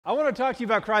I want to talk to you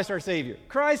about Christ our Savior.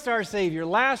 Christ our Savior.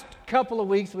 Last couple of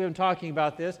weeks we've been talking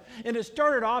about this, and it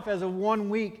started off as a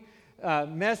one-week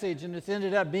message, and it's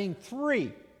ended up being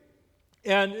 3.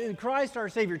 And in Christ our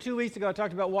Savior, 2 weeks ago I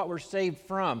talked about what we're saved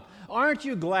from. Aren't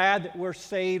you glad that we're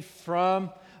saved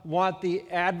from what the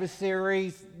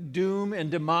adversary's doom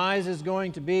and demise is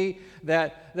going to be?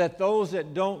 That those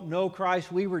that don't know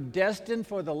Christ, we were destined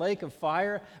for the lake of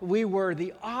fire. We were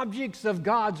the objects of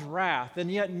God's wrath,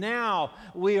 and yet now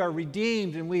we are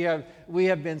redeemed and we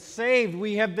have been saved.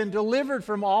 We have been delivered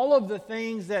from all of the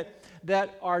things that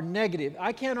are negative.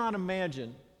 I cannot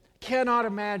imagine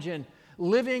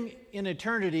living in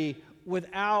eternity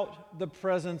without the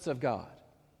presence of God.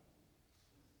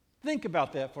 Think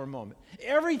about that for a moment.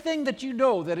 Everything that you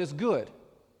know that is good,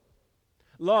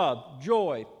 love,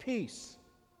 joy, peace,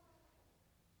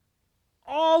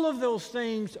 all of those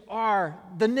things are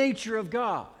the nature of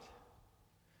God.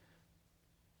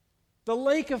 The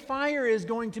lake of fire is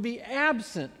going to be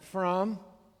absent from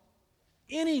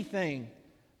anything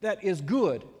that is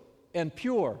good and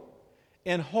pure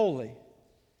and holy.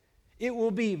 It will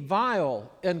be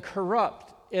vile and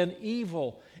corrupt and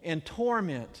evil and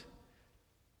torment.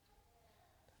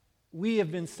 We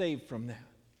have been saved from that.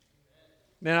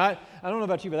 Man, I don't know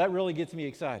about you, but that really gets me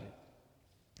excited.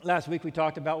 Last week we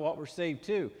talked about what we're saved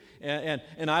to,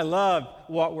 and I love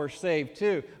what we're saved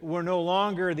to. We're no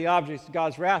longer the objects of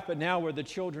God's wrath, but now we're the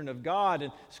children of God.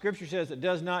 And Scripture says it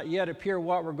does not yet appear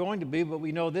what we're going to be, but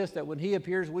we know this, that when He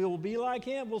appears, we will be like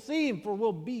Him. We'll see Him, for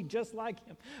we'll be just like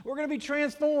Him. We're going to be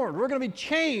transformed. We're going to be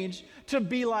changed to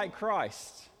be like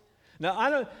Christ.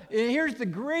 Now, here's the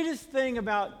greatest thing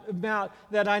about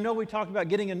that. I know we talked about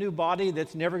getting a new body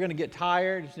that's never going to get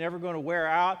tired, it's never going to wear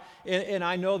out, and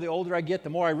I know the older I get, the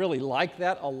more I really like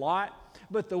that a lot.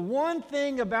 But the one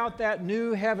thing about that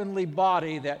new heavenly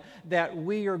body that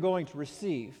we are going to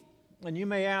receive, and you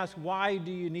may ask, why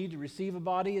do you need to receive a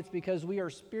body? It's because we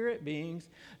are spirit beings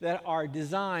that are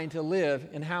designed to live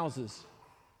in houses.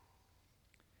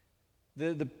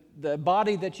 The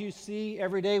body that you see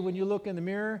every day when you look in the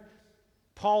mirror,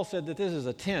 Paul said that this is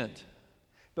a tent,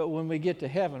 but when we get to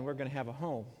heaven, we're going to have a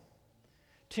home.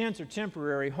 Tents are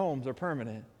temporary, homes are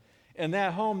permanent. And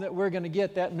that home that we're going to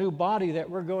get, that new body that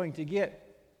we're going to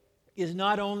get, is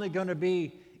not only going to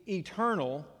be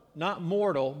eternal, not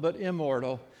mortal, but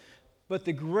immortal. But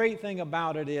the great thing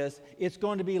about it is, it's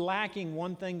going to be lacking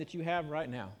one thing that you have right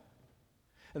now.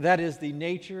 That is the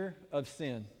nature of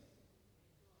sin.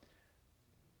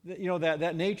 You know,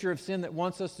 that nature of sin that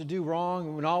wants us to do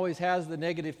wrong and always has the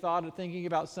negative thought of thinking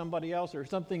about somebody else or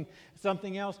something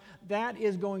else, that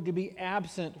is going to be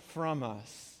absent from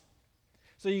us.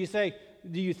 So you say,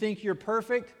 do you think you're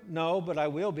perfect? No, but I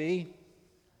will be.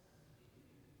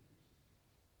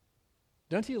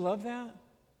 Don't you love that?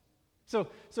 So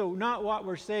not what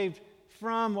we're saved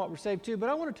from, what we're saved to, but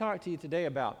I want to talk to you today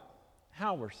about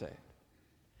how we're saved.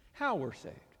 How we're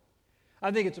saved. I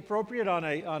think it's appropriate on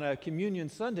a Communion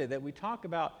Sunday that we talk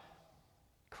about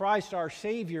Christ our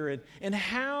Savior and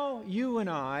how you and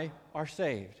I are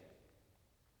saved.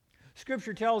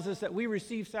 Scripture tells us that we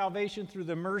receive salvation through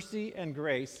the mercy and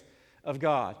grace of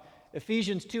God.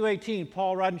 Ephesians 2:18,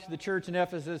 Paul writing to the church in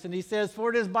Ephesus, and he says, "For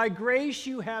it is by grace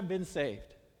you have been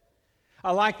saved."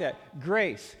 I like that.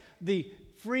 Grace, the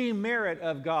free merit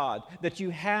of God that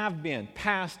you have been,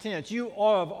 past tense. You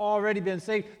have already been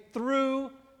saved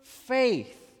through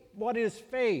faith. What is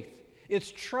faith?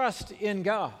 It's trust in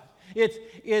God.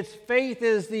 It's faith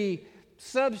is the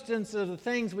substance of the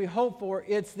things we hope for.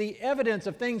 It's the evidence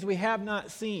of things we have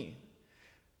not seen.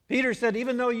 Peter said,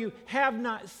 even though you have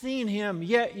not seen Him,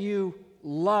 yet you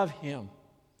love Him.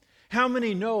 How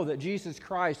many know that Jesus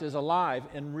Christ is alive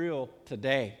and real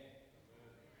today?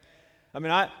 I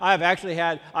mean, I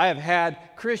have had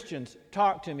Christians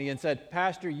talk to me and said,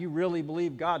 "Pastor, you really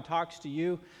believe God talks to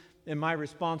you?" And my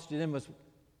response to them was,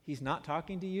 He's not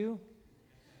talking to you?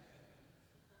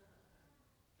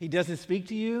 He doesn't speak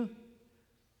to you?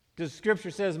 Because Scripture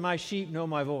says, "My sheep know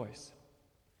my voice,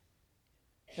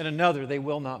 and another they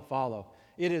will not follow."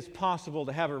 It is possible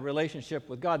to have a relationship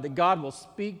with God, that God will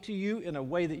speak to you in a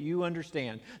way that you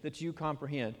understand, that you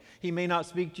comprehend. He may not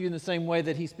speak to you in the same way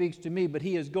that He speaks to me, but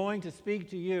He is going to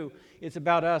speak to you. It's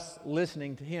about us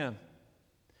listening to Him.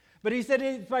 But he said,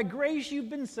 it's by grace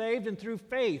you've been saved, and through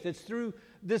faith. It's through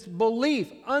this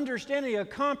belief, understanding, a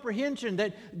comprehension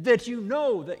that you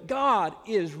know that God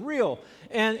is real.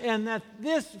 And that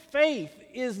this faith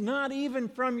is not even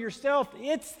from yourself,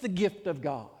 it's the gift of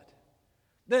God.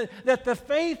 That the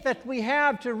faith that we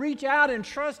have to reach out and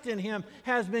trust in Him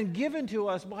has been given to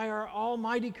us by our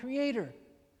Almighty Creator.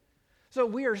 So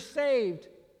we are saved.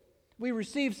 We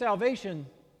receive salvation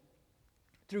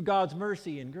through God's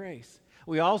mercy and grace.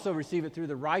 We also receive it through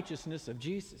the righteousness of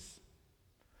Jesus.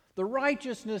 The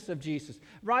righteousness of Jesus.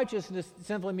 Righteousness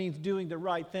simply means doing the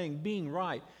right thing, being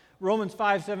right. Romans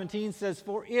 5:17 says,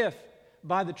 "For if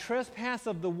by the trespass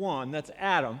of the one," that's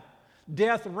Adam,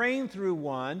 "death reigned through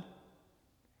one,"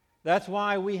 that's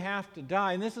why we have to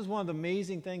die. And this is one of the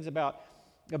amazing things about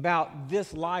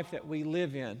this life that we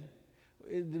live in.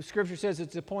 The Scripture says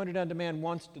it's appointed unto man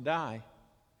once to die.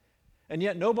 And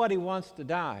yet nobody wants to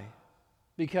die,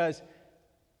 because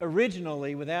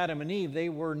originally with Adam and Eve, they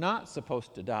were not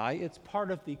supposed to die. It's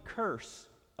part of the curse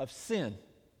of sin.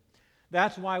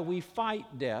 That's why we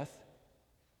fight death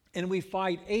and we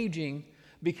fight aging,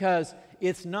 because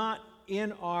it's not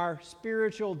in our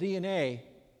spiritual DNA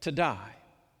to die.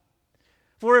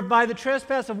 For if by the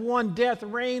trespass of one death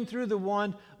reigned through the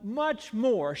one, much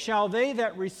more shall they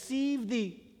that receive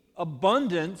the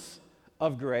abundance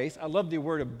of grace. I love the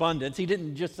word abundance. He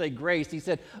didn't just say grace, he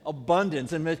said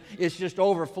abundance, and it's just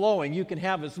overflowing. You can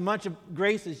have as much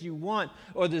grace as you want,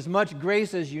 or as much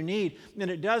grace as you need, and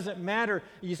it doesn't matter.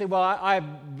 You say, well,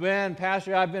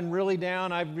 Pastor, I've been really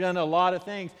down, I've done a lot of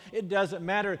things. It doesn't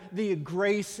matter. The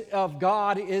grace of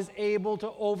God is able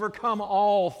to overcome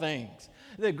all things.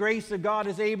 The grace of God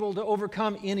is able to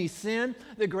overcome any sin.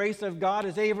 The grace of God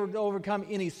is able to overcome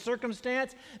any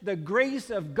circumstance. The grace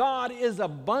of God is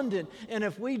abundant. And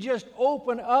if we just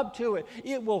open up to it,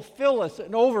 it will fill us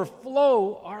and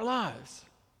overflow our lives.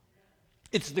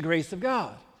 It's the grace of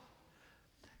God.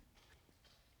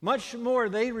 Much more,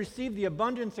 they receive the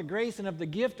abundance of grace and of the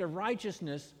gift of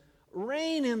righteousness,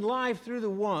 reign in life through the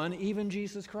one, even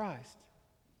Jesus Christ.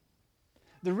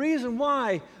 The reason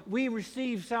why we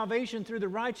receive salvation through the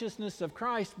righteousness of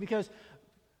Christ, because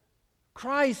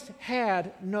Christ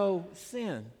had no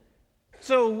sin.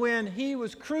 So when he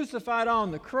was crucified on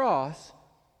the cross,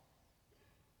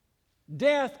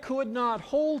 death could not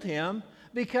hold him,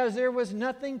 because there was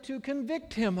nothing to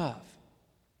convict him of.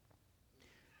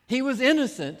 He was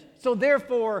innocent, so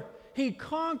therefore he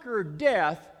conquered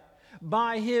death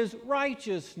by his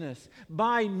righteousness,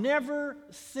 by never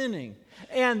sinning.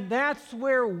 And that's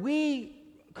where we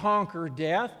conquer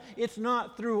death. It's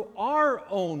not through our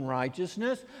own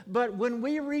righteousness, but when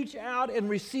we reach out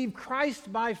and receive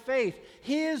Christ by faith,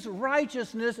 his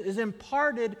righteousness is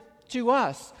imparted to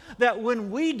us. That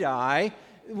when we die,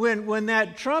 when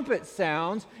that trumpet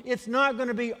sounds, it's not going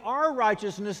to be our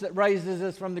righteousness that raises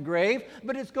us from the grave,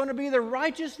 but it's going to be the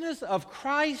righteousness of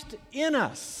Christ in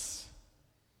us.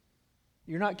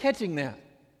 You're not catching that.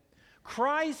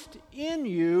 Christ in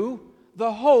you,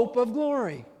 the hope of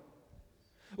glory.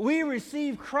 We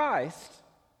receive Christ,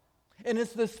 and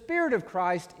it's the Spirit of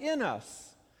Christ in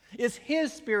us. It's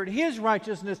his Spirit, his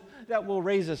righteousness that will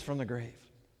raise us from the grave.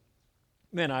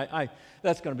 Man,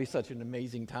 that's going to be such an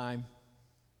amazing time.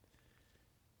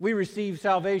 We receive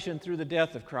salvation through the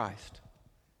death of Christ.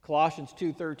 Colossians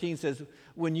 2:13 says,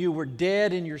 when you were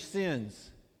dead in your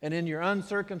sins and in your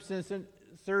uncircumcision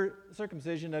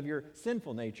of your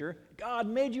sinful nature, God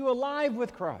made you alive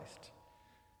with Christ.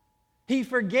 He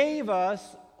forgave us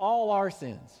all our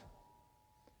sins.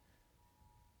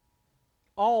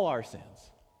 All our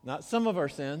sins. Not some of our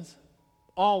sins,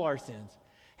 all our sins.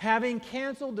 Having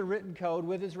canceled the written code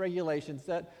with its regulations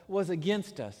that was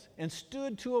against us and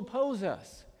stood to oppose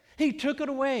us, he took it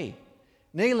away,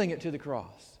 nailing it to the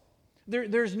cross.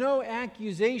 There's no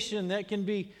accusation that can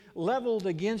be leveled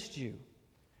against you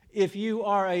if you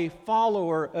are a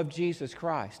follower of Jesus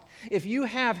Christ. If you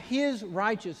have his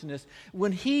righteousness,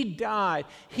 when he died,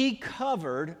 he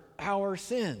covered our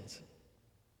sins.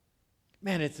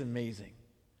 Man, it's amazing.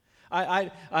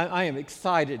 I am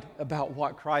excited about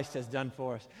what Christ has done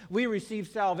for us. We receive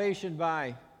salvation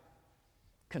by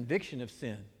conviction of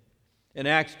sin. In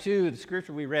Acts 2, the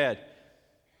scripture we read,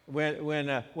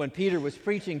 when Peter was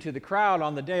preaching to the crowd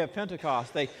on the day of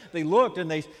Pentecost, they looked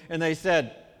and they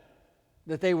said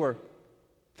that they were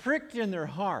pricked in their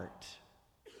heart.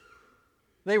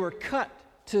 They were cut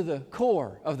to the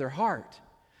core of their heart.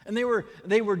 And they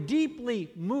were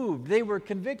deeply moved. They were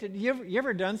convicted. You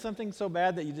ever done something so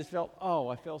bad that you just felt, oh,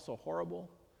 I feel so horrible?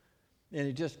 And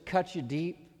it just cut you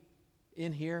deep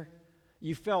in here?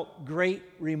 You felt great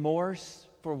remorse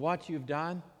for what you've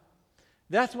done?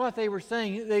 That's what they were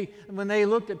saying. When they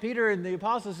looked at Peter and the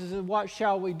apostles and said, what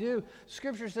shall we do?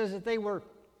 Scripture says that they were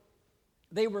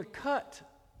cut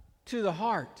to the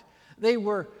heart. They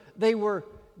were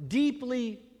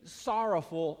deeply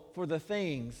sorrowful for the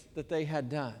things that they had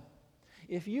done.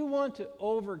 If you want to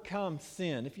overcome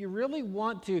sin, if you really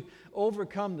want to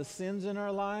overcome the sins in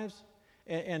our lives,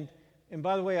 and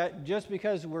by the way, just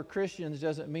because we're Christians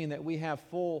doesn't mean that we have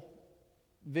full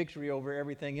victory over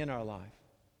everything in our life.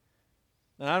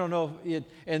 And I don't know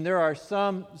and there are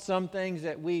some things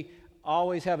that we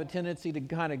always have a tendency to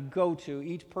kind of go to.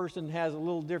 Each person has a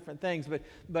little different things,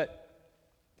 but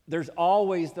there's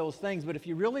always those things. But if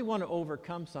you really want to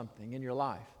overcome something in your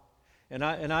life, and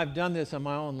I've done this in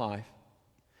my own life,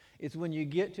 it's when you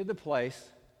get to the place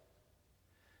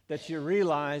that you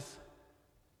realize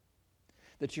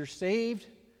that you're saved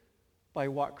by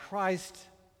what Christ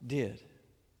did.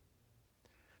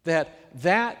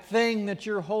 That thing that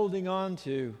you're holding on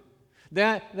to,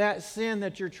 that sin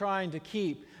that you're trying to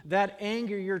keep, that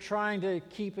anger you're trying to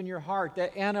keep in your heart,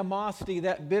 that animosity,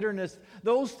 that bitterness,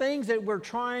 those things that we're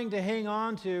trying to hang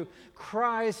on to,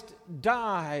 Christ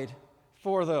died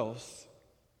for those.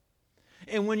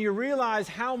 And when you realize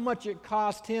how much it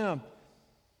cost him,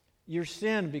 your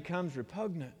sin becomes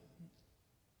repugnant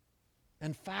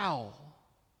and foul.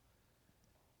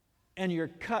 And you're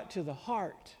cut to the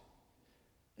heart.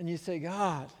 And you say,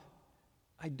 God,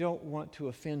 I don't want to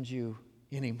offend you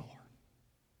anymore.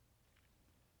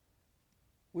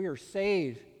 We are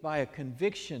saved by a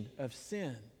conviction of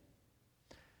sin.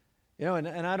 You know, and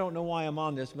I don't know why I'm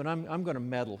on this, but I'm going to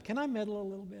meddle. Can I meddle a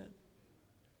little bit?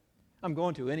 I'm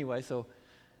going to anyway, so,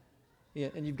 yeah,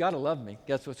 and you've got to love me.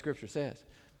 That's what Scripture says.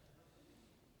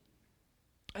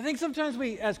 I think sometimes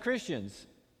we, as Christians,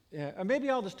 or maybe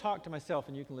I'll just talk to myself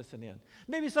and you can listen in.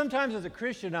 Maybe sometimes as a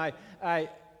Christian, I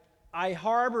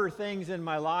harbor things in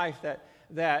my life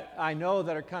that I know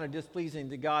that are kind of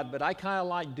displeasing to God, but I kind of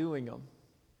like doing them.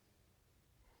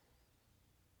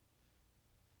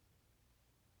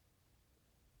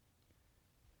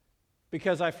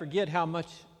 Because I forget how much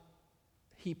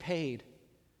he paid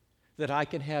that I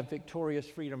can have victorious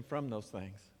freedom from those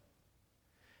things.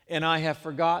 And I have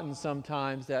forgotten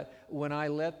sometimes that when I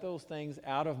let those things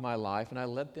out of my life and I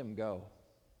let them go,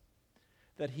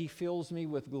 that he fills me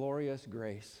with glorious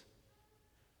grace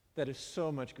that is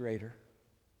so much greater.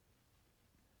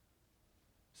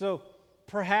 So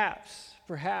perhaps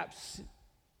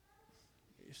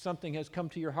something has come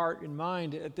to your heart and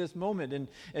mind at this moment,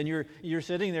 and you're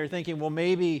sitting there thinking, well,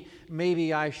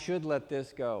 maybe I should let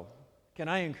this go. Can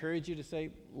I encourage you to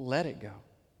say, let it go?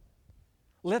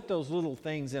 Let those little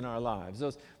things in our lives,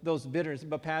 those bitterness.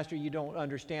 But Pastor, you don't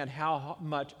understand how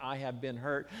much I have been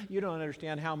hurt. You don't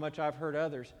understand how much I've hurt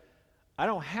others. I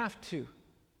don't have to.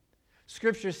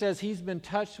 Scripture says he's been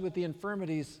touched with the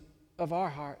infirmities of our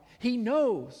heart. He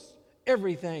knows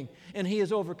everything, and he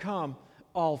has overcome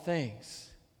all things.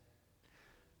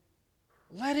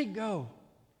 Let it go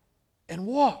and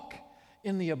walk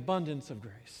in the abundance of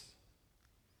grace.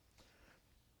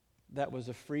 That was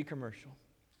a free commercial.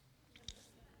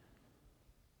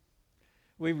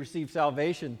 We receive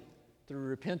salvation through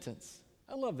repentance.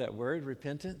 I love that word,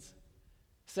 repentance.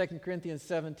 2 Corinthians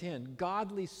 7:10,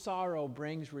 godly sorrow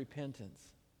brings repentance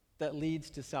that leads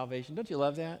to salvation. Don't you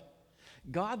love that?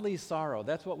 Godly sorrow,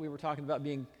 that's what we were talking about,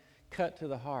 being cut to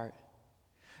the heart.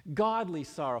 Godly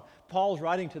sorrow. Paul's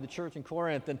writing to the church in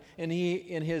Corinth, and he,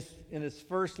 in his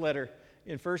first letter,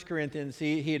 in 1 Corinthians,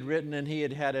 he had written and he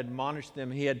had admonished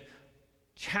them. He had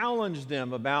challenged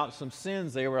them about some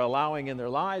sins they were allowing in their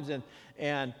lives,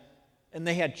 and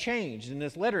they had changed in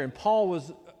this letter. And Paul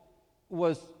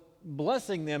was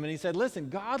blessing them, and he said, listen,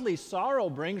 godly sorrow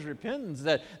brings repentance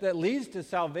that leads to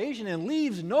salvation and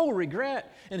leaves no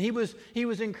regret. And he was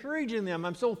encouraging them.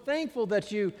 I'm so thankful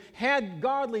that you had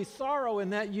godly sorrow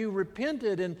and that you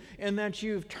repented and that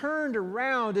you've turned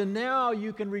around, and now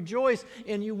you can rejoice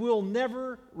and you will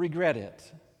never regret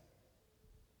it.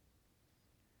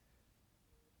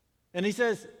 And he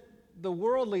says, the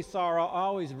worldly sorrow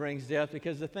always brings death,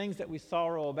 because the things that we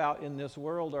sorrow about in this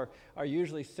world are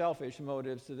usually selfish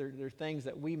motives. So they're things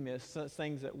that we miss,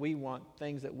 things that we want,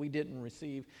 things that we didn't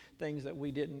receive, things that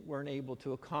we weren't able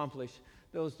to accomplish.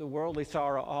 The worldly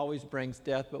sorrow always brings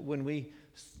death. But when we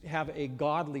have a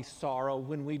godly sorrow,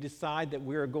 when we decide that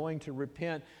we are going to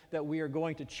repent, that we are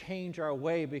going to change our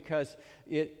way because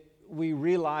we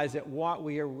realize that what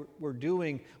we're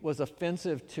doing was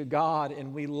offensive to God,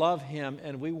 and we love him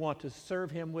and we want to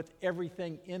serve him with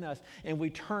everything in us, and we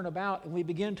turn about and we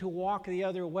begin to walk the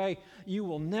other way, you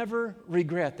will never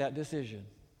regret that decision.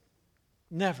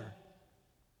 Never.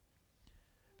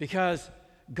 Because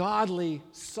godly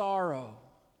sorrow,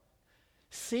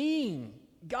 seeing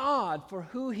God for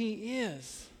who he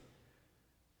is,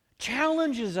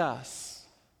 challenges us.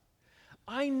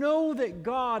 I know that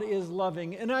God is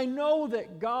loving, and I know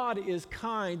that God is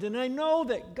kind, and I know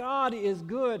that God is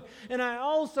good, and I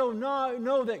also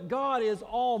know that God is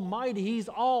almighty. He's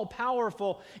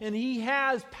all-powerful, and He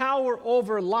has power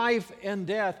over life and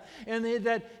death, and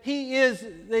that He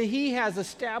has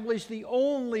established the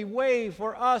only way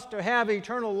for us to have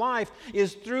eternal life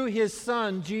is through His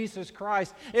Son, Jesus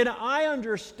Christ. And I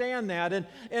understand that,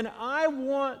 and I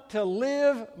want to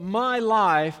live my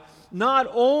life not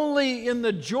only in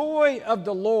the joy of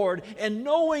the Lord and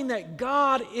knowing that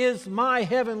God is my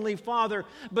Heavenly Father,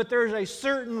 but there's a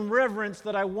certain reverence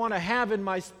that I want to have in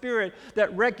my spirit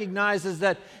that recognizes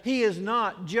that He is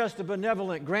not just a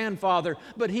benevolent grandfather,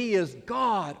 but He is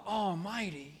God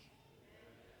Almighty.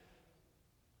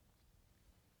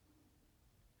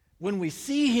 When we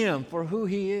see Him for who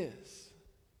He is,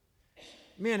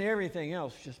 man, everything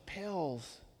else just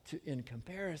pales in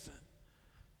comparison.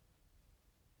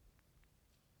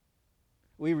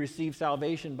 We receive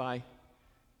salvation by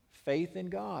faith in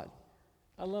God.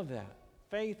 I love that.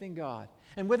 Faith in God.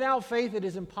 And without faith, it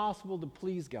is impossible to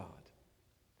please God.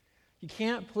 You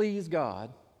can't please God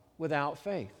without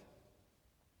faith.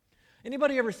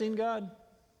 Anybody ever seen God?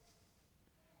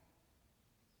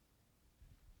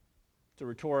 It's a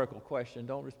rhetorical question.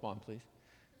 Don't respond, please.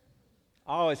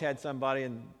 I always had somebody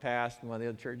in the past, in one of the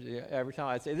other churches, every time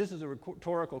I'd say, this is a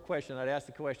rhetorical question, I'd ask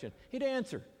the question. He'd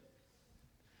answer.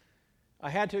 I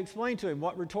had to explain to him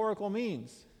what rhetorical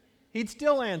means. He'd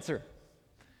still answer.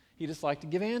 He just liked to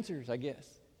give answers, I guess.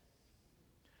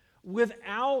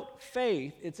 Without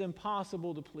faith, it's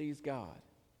impossible to please God.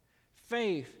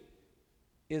 Faith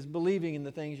is believing in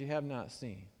the things you have not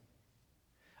seen.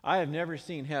 I have never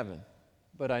seen heaven,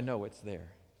 but I know it's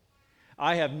there.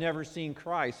 I have never seen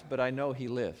Christ, but I know He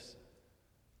lives.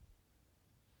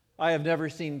 I have never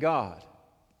seen God,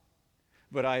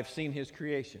 but I have seen His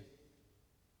creation.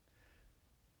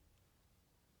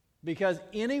 Because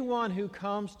anyone who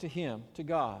comes to Him, to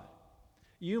God,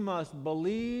 you must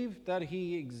believe that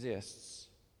He exists,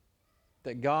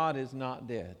 that God is not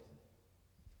dead,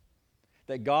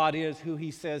 that God is who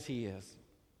He says He is,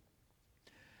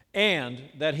 and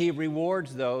that He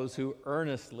rewards those who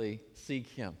earnestly seek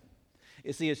Him.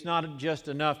 You see, it's not just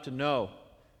enough to know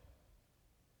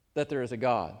that there is a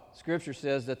God. Scripture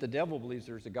says that the devil believes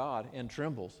there's a God and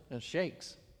trembles and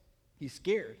shakes. He's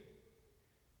scared.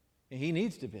 And he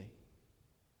needs to be.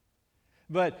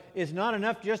 But it's not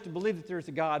enough just to believe that there's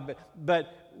a God,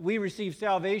 but we receive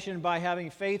salvation by having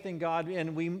faith in God,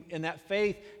 and that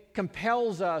faith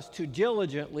compels us to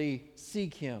diligently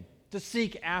seek Him, to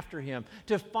seek after Him,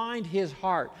 to find His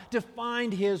heart, to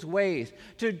find His ways,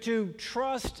 to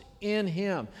trust in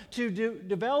Him, to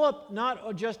develop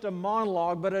not just a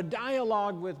monologue, but a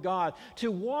dialogue with God,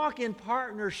 to walk in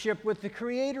partnership with the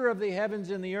Creator of the heavens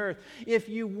and the earth. If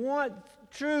you want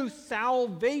true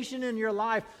salvation in your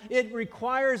life, it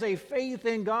requires a faith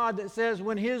in God that says,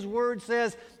 when His Word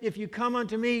says, if you come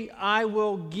unto me, I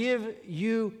will give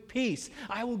you peace.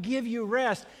 I will give you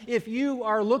rest. If you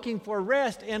are looking for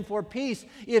rest and for peace,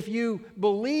 if you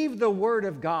believe the Word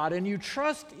of God and you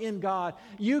trust in God,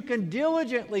 you can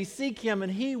diligently seek Him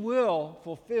and He will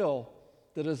fulfill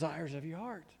the desires of your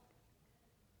heart.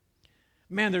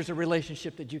 Man, there's a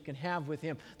relationship that you can have with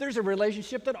Him. There's a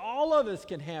relationship that all of us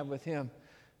can have with Him.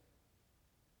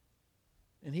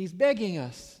 And He's begging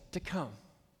us to come.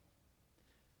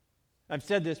 I've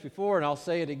said this before, and I'll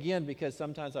say it again because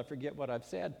sometimes I forget what I've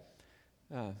said.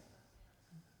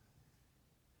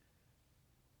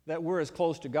 That we're as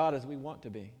close to God as we want to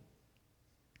be.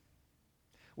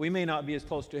 We may not be as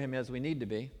close to Him as we need to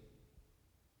be,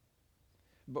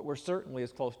 but we're certainly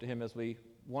as close to Him as we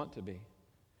want to be.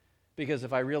 Because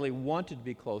if I really wanted to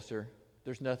be closer,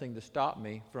 there's nothing to stop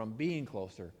me from being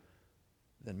closer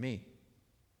than me.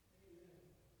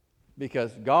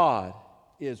 Because God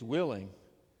is willing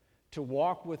to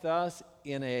walk with us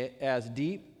in as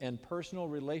deep and personal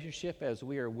relationship as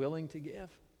we are willing to give.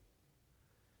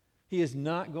 He is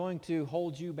not going to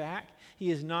hold you back.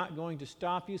 He is not going to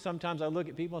stop you. Sometimes I look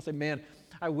at people and say, man,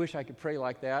 I wish I could pray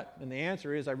like that. And the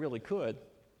answer is I really could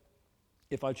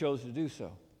if I chose to do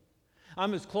so.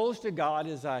 I'm as close to God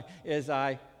as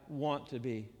I want to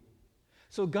be.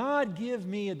 So God, give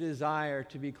me a desire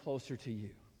to be closer to you.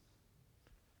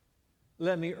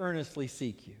 Let me earnestly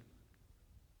seek you.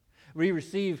 We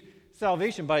receive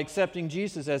salvation by accepting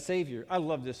Jesus as Savior. I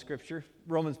love this scripture.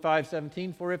 Romans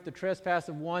 5:17, for if the trespass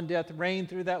of one doth reign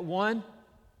through that one,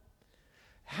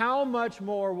 how much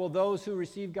more will those who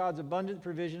receive God's abundant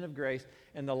provision of grace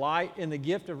and the light and the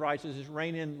gift of righteousness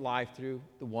reign in life through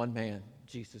the one man,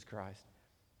 Jesus Christ.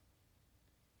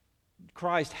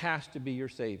 Christ has to be your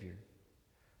Savior.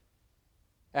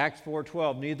 Acts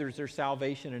 4:12, neither is there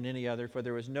salvation in any other, for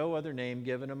there is no other name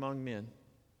given among men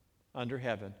under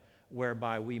heaven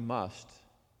whereby we must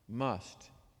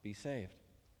be saved.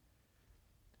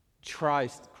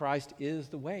 Christ is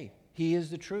the way. He is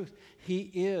the truth.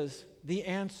 He is the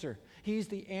answer. He's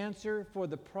the answer for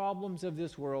the problems of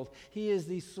this world. He is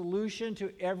the solution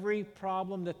to every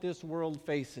problem that this world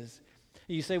faces.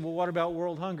 You say, well, what about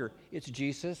world hunger? It's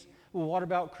Jesus. Well, what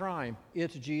about crime?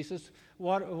 It's Jesus.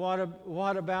 What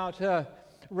about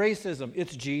racism?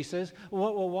 It's Jesus.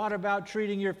 What about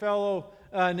treating your fellow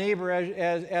neighbor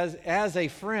as a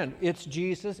friend? It's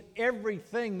Jesus.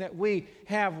 Everything that we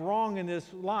have wrong in this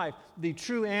life, the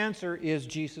true answer is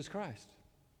Jesus Christ.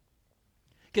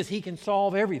 Because He can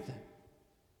solve everything.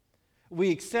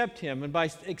 We accept Him, and by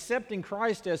accepting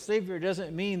Christ as Savior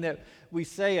doesn't mean that we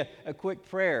say a quick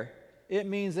prayer. It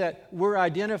means that we're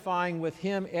identifying with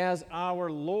Him as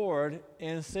our Lord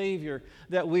and Savior,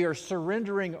 that we are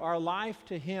surrendering our life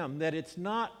to Him, that it's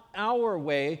not our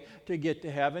way to get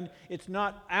to heaven, it's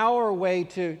not our way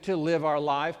to live our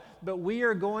life, but we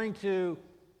are going to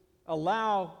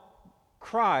allow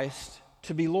Christ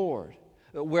to be Lord.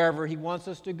 Wherever He wants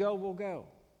us to go, we'll go.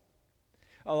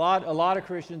 A lot of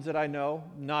Christians that I know,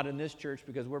 not in this church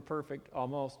because we're perfect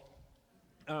almost,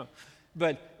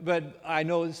 but I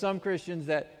know some Christians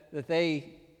that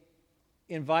they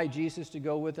invite Jesus to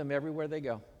go with them everywhere they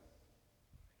go.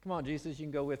 Come on, Jesus, you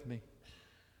can go with me.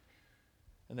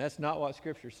 And that's not what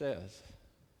Scripture says.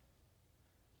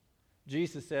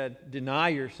 Jesus said, deny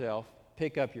yourself,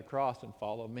 pick up your cross, and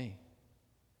follow me.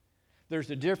 There's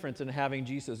a difference in having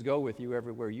Jesus go with you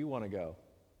everywhere you want to go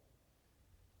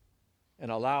and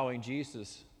allowing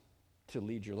Jesus to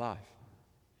lead your life.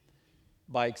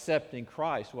 By accepting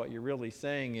Christ, what you're really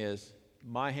saying is,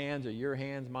 my hands are your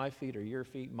hands, my feet are your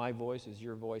feet, my voice is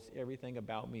your voice, everything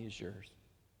about me is yours.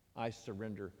 I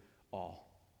surrender all.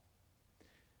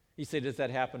 You say, does that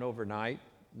happen overnight?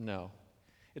 No.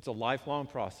 It's a lifelong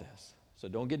process. So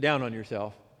don't get down on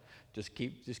yourself. Just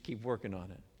keep working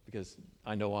on it, because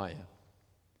I know I am.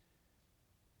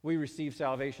 We receive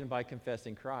salvation by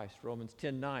confessing Christ. Romans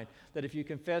 10:9, that if you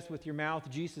confess with your mouth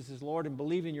Jesus is Lord and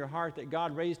believe in your heart that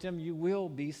God raised Him, you will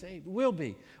be saved. Will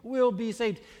be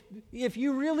saved. If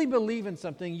you really believe in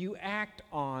something, you act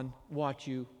on what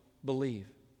you believe.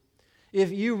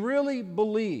 If you really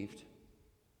believed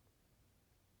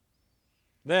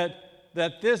that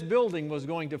this building was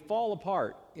going to fall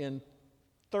apart in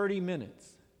 30 minutes,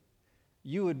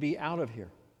 you would be out of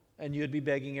here, and you'd be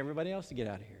begging everybody else to get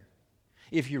out of here.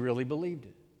 If you really believed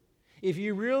it. If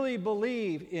you really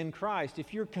believe in Christ,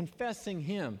 if you're confessing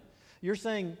Him, you're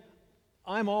saying,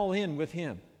 I'm all in with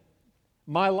Him.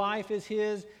 My life is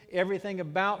His. Everything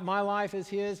about my life is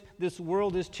His. This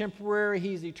world is temporary.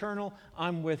 He's eternal.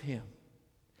 I'm with Him.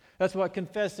 That's what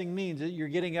confessing means. You're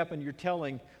getting up and you're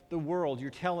telling the world,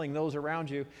 you're telling those around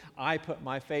you, I put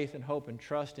my faith and hope and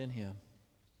trust in Him.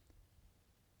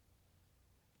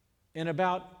 And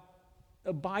about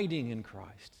abiding in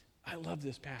Christ. I love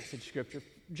this passage of Scripture.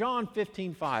 John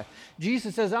 15:5.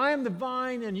 Jesus says, I am the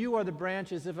vine and you are the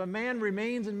branches. If a man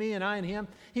remains in me and I in him,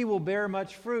 he will bear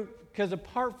much fruit, because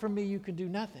apart from me you can do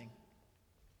nothing.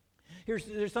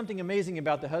 There's something amazing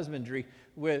about the husbandry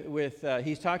with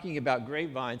he's talking about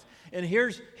grapevines. And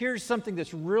here's something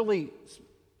that's really,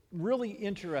 really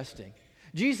interesting.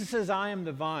 Jesus says, I am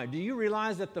the vine. Do you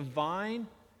realize that the vine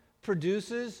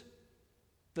produces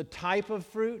the type of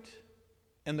fruit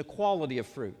and the quality of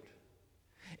fruit?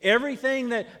 Everything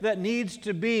that needs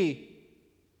to be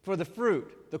for the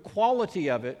fruit, the quality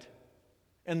of it,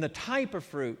 and the type of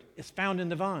fruit is found in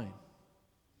the vine.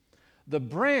 The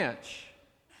branch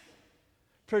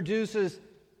produces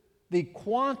the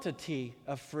quantity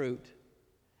of fruit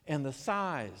and the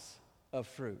size of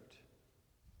fruit.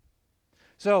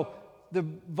 So the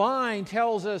vine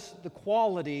tells us the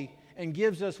quality and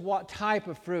gives us what type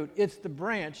of fruit. It's the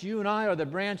branch. You and I are the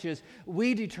branches.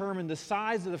 We determine the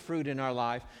size of the fruit in our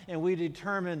life, and we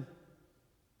determine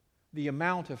the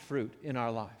amount of fruit in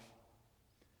our life.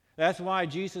 That's why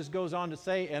Jesus goes on to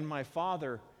say, and my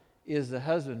Father is the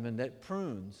husbandman that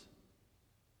prunes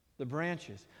the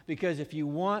branches. Because if you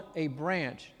want a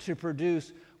branch to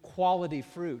produce quality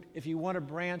fruit, if you want a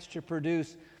branch to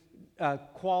produce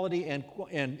quality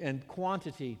and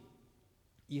quantity,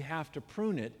 you have to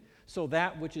prune it, so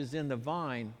that which is in the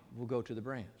vine will go to the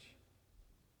branch.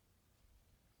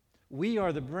 We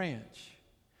are the branch.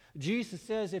 Jesus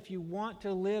says if you want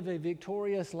to live a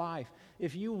victorious life,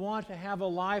 if you want to have a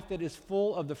life that is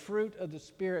full of the fruit of the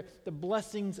Spirit, the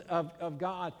blessings of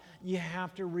God, you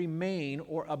have to remain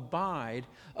or abide.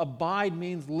 Abide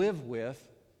means live with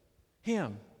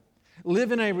Him.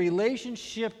 Live in a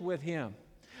relationship with Him.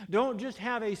 Don't just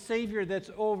have a Savior that's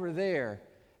over there.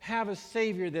 Have a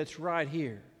Savior that's right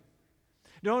here.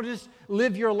 Don't just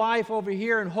live your life over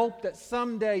here and hope that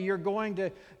someday you're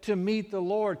going to meet the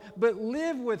Lord. But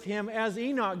live with Him as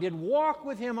Enoch did. Walk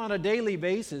with Him on a daily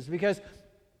basis, because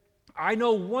I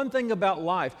know one thing about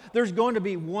life. There's going to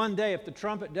be one day, if the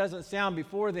trumpet doesn't sound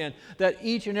before then, that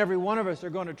each and every one of us are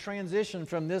going to transition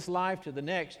from this life to the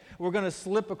next. We're going to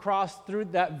slip across through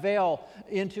that veil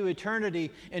into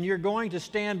eternity, and you're going to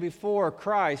stand before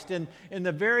Christ. And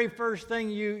the very first thing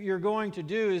you're going to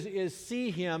do is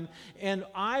see Him. And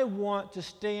I want to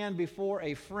stand before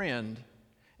a friend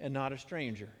and not a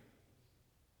stranger.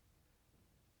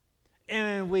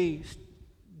 And we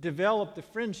develop the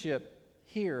friendship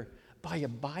here by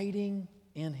abiding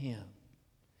in Him.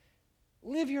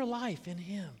 Live your life in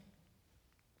Him.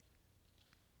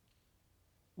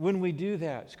 When we do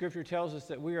that, Scripture tells us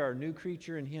that we are a new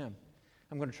creature in Him.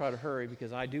 I'm going to try to hurry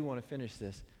because I do want to finish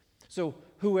this. So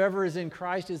whoever is in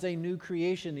Christ is a new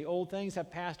creation. The old things have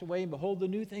passed away, and behold, the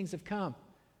new things have come.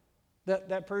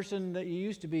 That person that you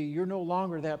used to be, you're no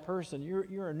longer that person.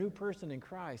 You're a new person in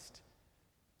Christ.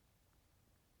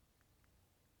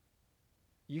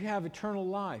 You have eternal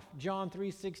life. John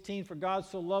 3:16, for God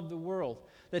so loved the world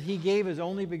that He gave His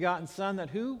only begotten Son, that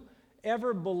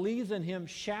whoever believes in Him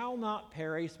shall not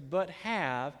perish, but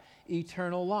have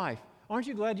eternal life. Aren't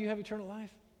you glad you have eternal life?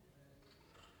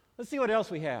 Let's see what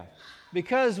else we have.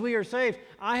 Because we are saved,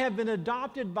 I have been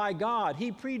adopted by God.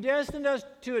 He predestined us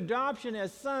to adoption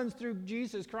as sons through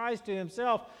Jesus Christ to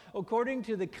Himself, according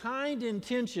to the kind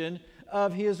intention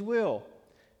of His will.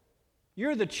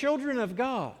 You're the children of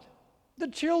God. The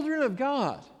children of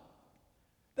God.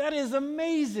 That is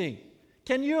amazing.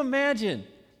 Can you imagine?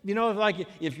 Like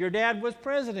if your dad was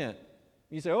president,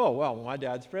 you say, oh, well, my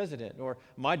dad's president, or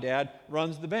my dad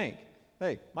runs the bank.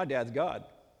 Hey, my dad's God.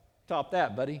 Top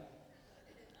that, buddy.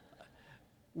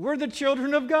 We're the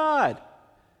children of God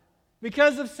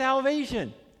because of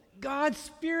salvation. God's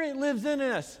Spirit lives in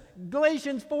us.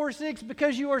 Galatians 4:6,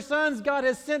 because you are sons, God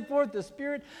has sent forth the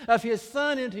Spirit of His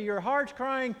Son into your hearts,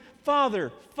 crying,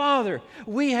 Father, Father.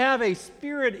 We have a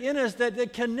Spirit in us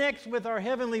that connects with our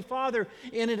Heavenly Father,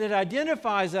 and it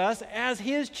identifies us as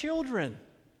His children.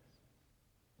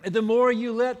 And the more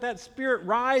you let that Spirit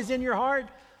rise in your heart,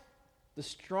 the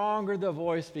stronger the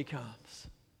voice becomes.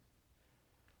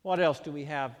 What else do we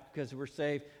have because we're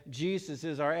saved? Jesus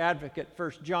is our advocate.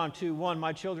 1 John 2:1,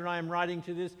 my children, I am writing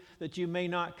to this that you may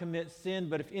not commit sin,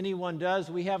 but if anyone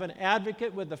does, we have an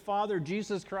advocate with the Father,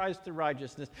 Jesus Christ the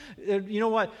righteousness. You know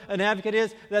what an advocate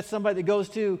is? That's somebody that goes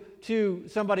to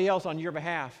somebody else on your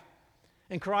behalf.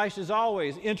 And Christ is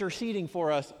always interceding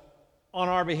for us on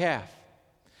our behalf.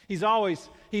 He's always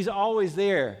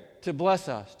there to bless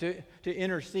us, to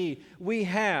intercede. We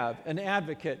have an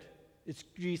advocate. It's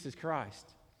Jesus Christ.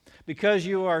 Because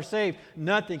you are saved,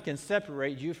 nothing can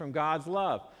separate you from God's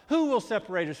love. Who will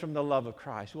separate us from the love of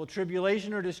Christ? Will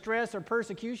tribulation or distress or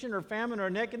persecution or famine or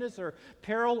nakedness or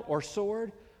peril or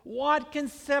sword? What can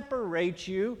separate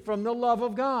you from the love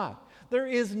of God? There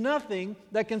is nothing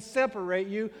that can separate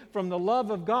you from the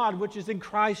love of God, which is in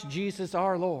Christ Jesus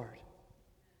our Lord.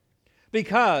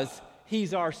 Because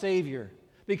He's our Savior.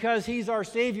 Because He's our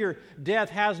Savior,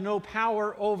 death has no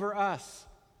power over us.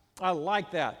 I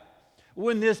like that.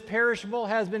 When this perishable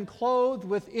has been clothed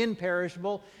with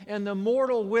imperishable, and the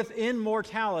mortal with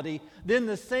immortality, then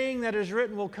the saying that is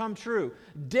written will come true.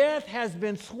 Death has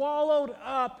been swallowed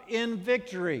up in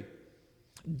victory.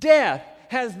 Death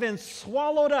has been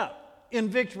swallowed up in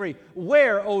victory.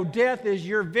 Where, O death, is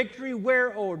your victory?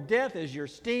 Where, O death, is your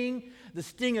sting? The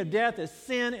sting of death is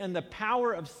sin, and the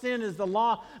power of sin is the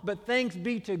law. But thanks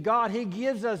be to God, He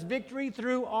gives us victory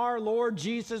through our Lord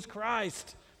Jesus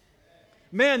Christ.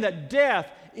 Man, that death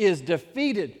is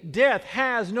defeated. Death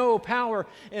has no power.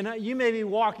 And you may be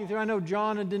walking through, I know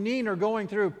John and Deneen are going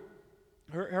through,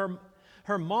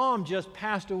 her mom just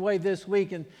passed away this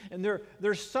week, and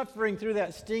they're suffering through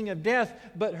that sting of death,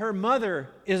 but her mother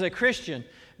is a Christian.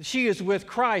 She is with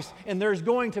Christ, and there's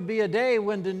going to be a day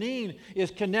when Deneen is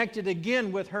connected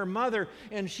again with her mother,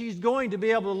 and she's going to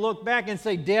be able to look back and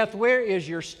say, death, where is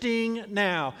your sting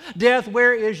now? Death,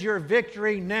 where is your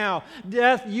victory now?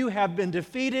 Death, you have been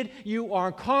defeated. You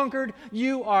are conquered.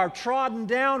 You are trodden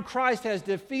down. Christ has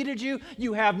defeated you.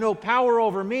 You have no power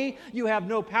over me. You have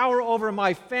no power over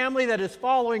my family that is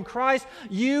following Christ.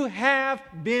 You have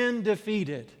been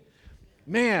defeated.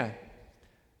 Man,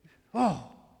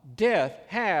 death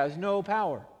has no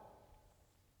power.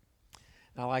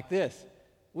 Now, like this,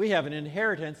 we have an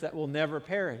inheritance that will never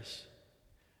perish.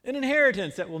 An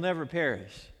inheritance that will never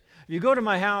perish. If you go to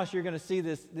my house, you're going to see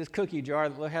this cookie jar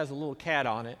that has a little cat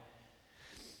on it.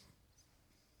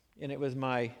 and it was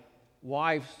my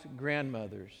wife's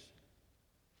grandmother's.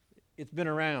 It's been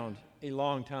around a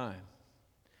long time.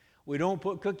 We don't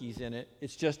put cookies in it.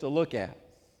 It's just to look at.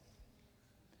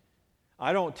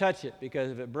 I don't touch it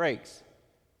because if it breaks,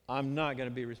 I'm not going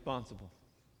to be responsible.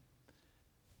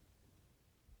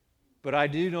 But I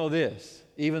do know this,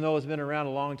 even though it's been around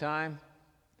a long time,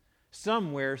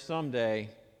 somewhere, someday,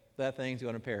 that thing's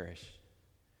going to perish.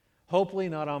 Hopefully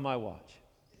not on my watch.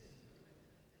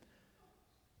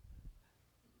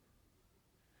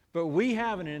 But we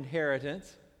have an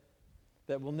inheritance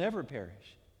that will never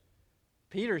perish.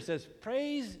 Peter says,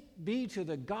 "Praise be to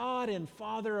the God and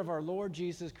Father of our Lord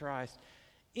Jesus Christ.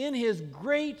 In His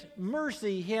great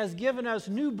mercy, He has given us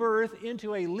new birth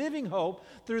into a living hope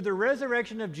through the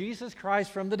resurrection of Jesus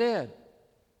Christ from the dead,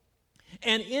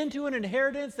 and into an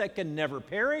inheritance that can never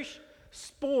perish,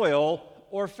 spoil,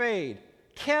 or fade,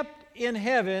 kept in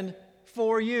heaven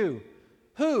for you,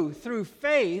 who through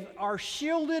faith are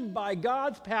shielded by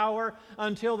God's power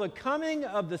until the coming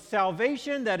of the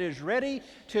salvation that is ready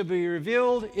to be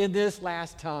revealed in this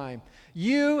last time."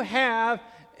 You have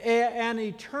an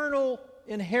eternal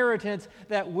inheritance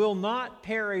that will not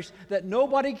perish, that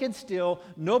nobody can steal,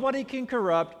 nobody can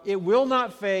corrupt. It will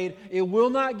not fade. It will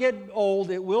not get old.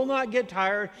 It will not get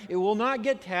tired. It will not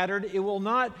get tattered. It will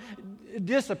not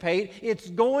dissipate. It's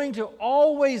going to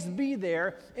always be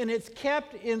there, and it's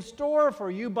kept in store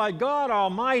for you by God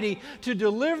Almighty to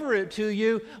deliver it to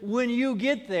you when you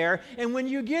get there. And when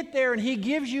you get there and He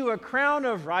gives you a crown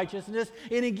of righteousness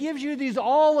and He gives you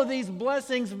all of these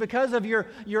blessings because of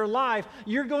your life,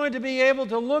 you're going to be able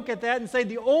to look at that and say,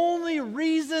 the only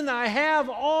reason I have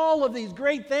all of these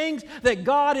great things that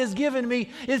God has given me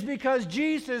is because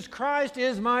Jesus Christ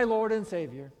is my Lord and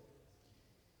Savior.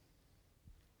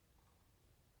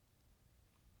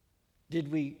 Did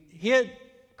we hit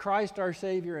Christ our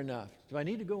Savior enough? Do I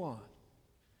need to go on?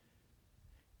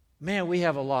 Man, we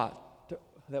have a lot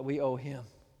that we owe Him.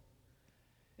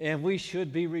 And we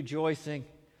should be rejoicing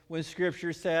when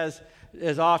Scripture says,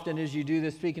 as often as you do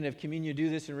this, speaking of communion, do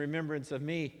this in remembrance of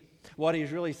me. What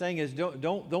He's really saying is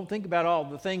don't think about all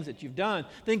the things that you've done.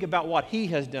 Think about what He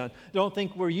has done. Don't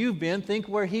think where you've been. Think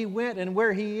where He went and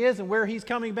where He is and where He's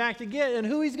coming back to get and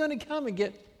who He's going to come and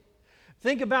get.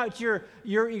 Think about your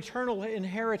eternal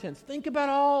inheritance. Think about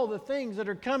all the things that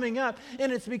are coming up,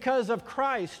 and it's because of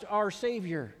Christ, our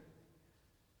Savior.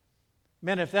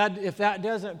 Man, if that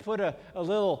doesn't put a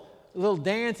little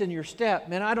dance in your step,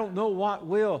 man, I don't know what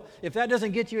will. If that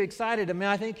doesn't get you excited,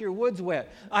 I think your wood's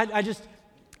wet. I just,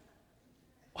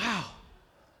 wow.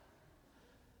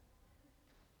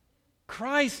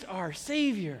 Christ, our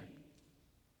Savior.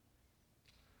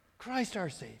 Christ, our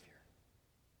Savior.